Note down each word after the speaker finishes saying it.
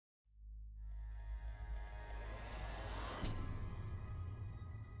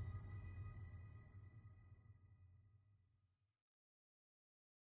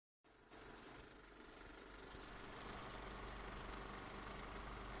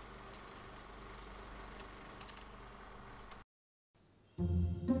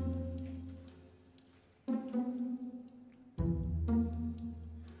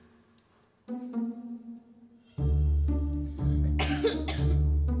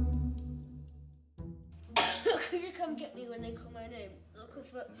Could you come get me when they call my name? Look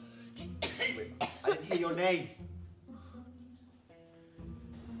for... Wait, I didn't hear your name.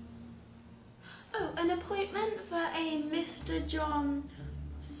 Oh, an appointment for a Mr. John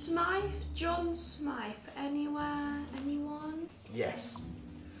Smythe? John Smythe. Anywhere? Anyone? Yes.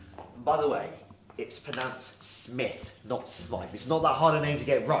 By the way, it's pronounced Smith, not Smythe. It's not that hard a name to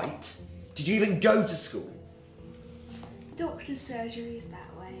get right. Did you even go to school? Doctor's surgery is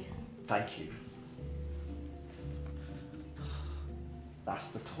that way. Thank you. That's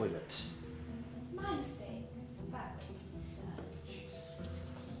the toilet. My mistake. Bad research.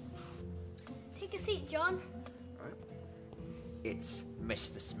 Take a seat, John. It's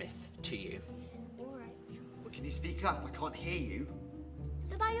Mr. Smith to you. All right. Well, can you speak up? I can't hear you.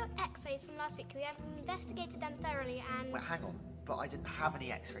 So about your x-rays from last week, we have investigated them thoroughly and... Wait, hang on. But I didn't have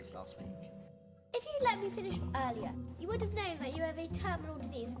any x-rays last week. If you'd let me finish earlier, you would have known that you have a terminal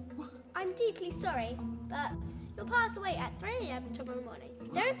disease. I'm deeply sorry, but you'll pass away at 3 AM tomorrow morning.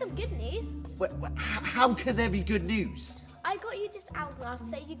 There is some good news. Wait, how can there be good news? I got you this hourglass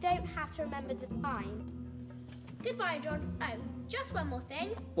so you don't have to remember the time. Goodbye, John. Oh, just one more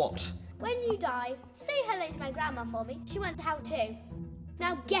thing. What? When you die, say hello to my grandma for me. She went to hell too.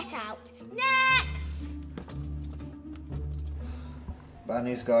 Now get out. Next! Bad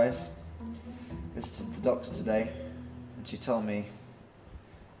news, guys. Visited the doctor today, and she told me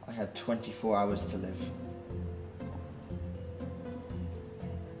I had 24 hours to live.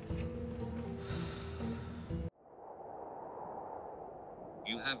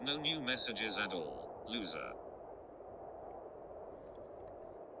 You have no new messages at all, loser.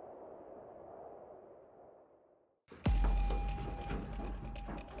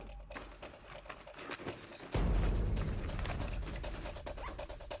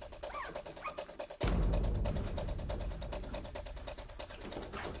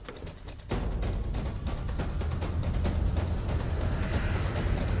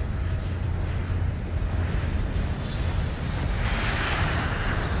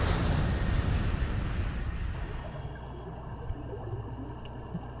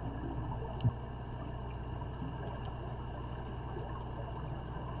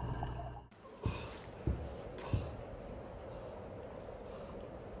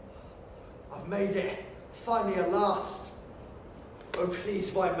 I've made it. Finally at last. Oh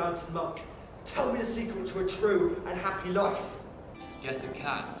please, White Mountain Monk, tell me the secret to a true and happy life. Get a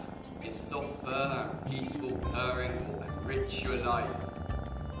cat. Its soft fur and peaceful purring will enrich your life.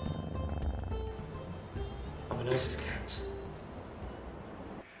 I'm allergic to cats.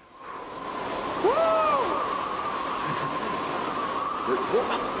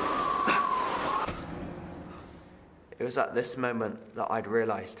 It was at this moment that I'd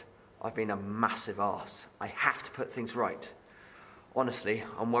realised I've been a massive arse. I have to put things right. Honestly,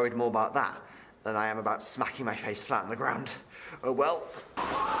 I'm worried more about that than I am about smacking my face flat on the ground. Oh well.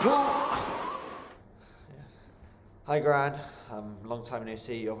 Hi Gran, long time no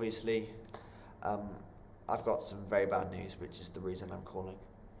see obviously. I've got some very bad news, which is the reason I'm calling.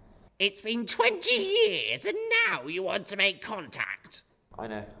 It's been 20 years and now you want to make contact. I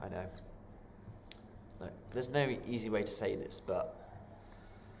know. Look, there's no easy way to say this, but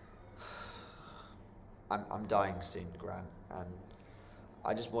I'm dying soon, Gran, and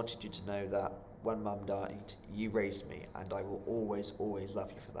I just wanted you to know that when Mum died, you raised me, and I will always, always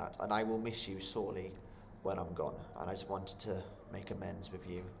love you for that, and I will miss you sorely when I'm gone, and I just wanted to make amends with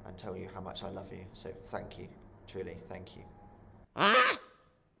you and tell you how much I love you, so thank you, truly, thank you. Ah?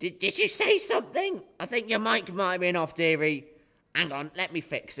 Did you say something? I think your mic might have been off, dearie. Hang on, let me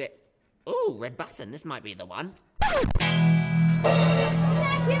fix it. Ooh, red button, this might be the one. Thank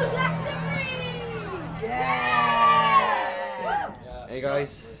you, Glastonbury! Yeah! Hey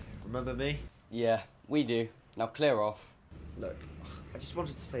guys, remember me? Yeah, we do. Now clear off. Look, I just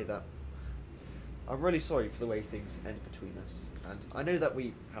wanted to say that I'm really sorry for the way things ended between us, and I know that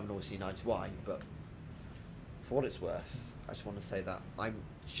we haven't always seen eye to eye, but for what it's worth, I just want to say that I'm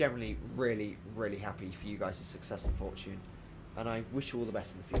generally really, really happy for you guys' success and fortune, and I wish you all the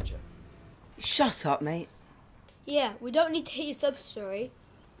best in the future. Shut up, mate. Yeah, we don't need to hear your sub-story.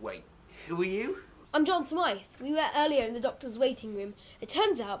 Wait, who are you? I'm John Smythe. We met earlier in the doctor's waiting room. It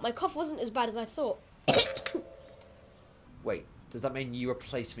turns out my cough wasn't as bad as I thought. Wait, does that mean you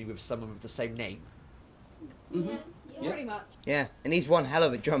replaced me with someone with the same name? Mm-hmm. Yeah, pretty much. Yeah, and he's one hell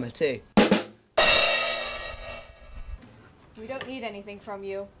of a drummer too. We don't need anything from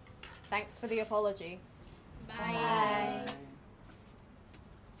you. Thanks for the apology. Bye.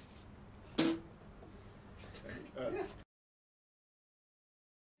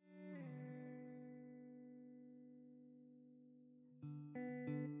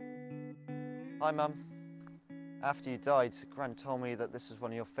 Hi, Mum. After you died, Gran told me that this was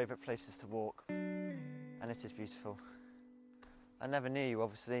one of your favourite places to walk. And it is beautiful. I never knew you,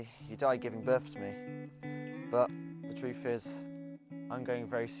 obviously. You died giving birth to me. But the truth is, I'm going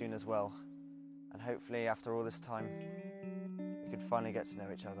very soon as well. And hopefully, after all this time, we can finally get to know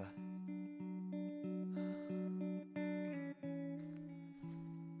each other.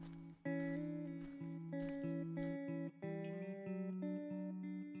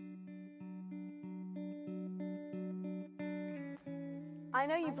 I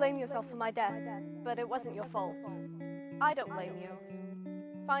know you blame yourself for my death, but it wasn't your fault. I don't blame you.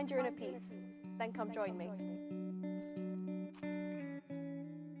 Find your inner peace, then come join me.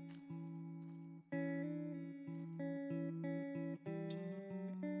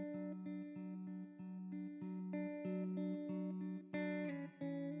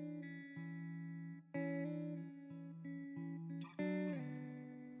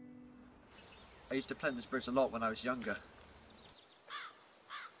 I used to play on this bridge a lot when I was younger.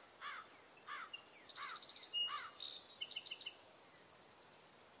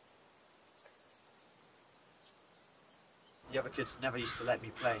 The other kids never used to let me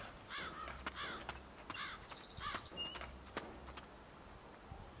play.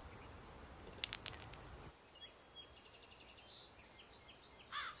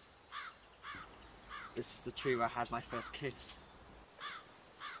 This is the tree where I had my first kiss.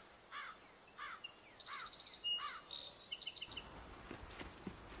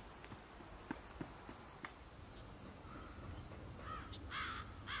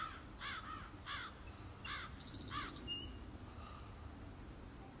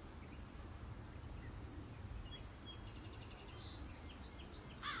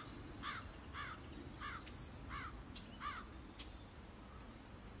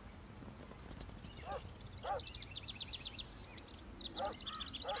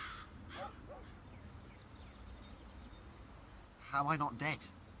 How am I not dead?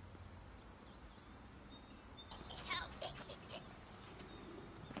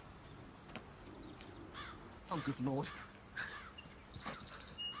 Oh, good Lord.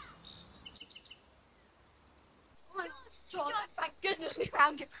 John, thank goodness we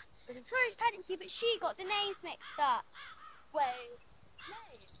found you. Sorry to panic you, but she got the names mixed up. Wait,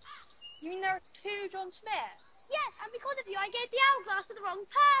 names? You mean there are two John Smiths? Yes, and because of you, I gave the hourglass to the wrong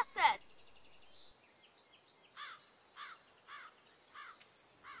person.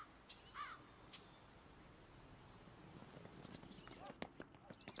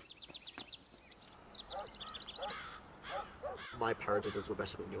 My paradiddles were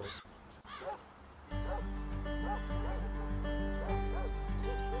better than yours.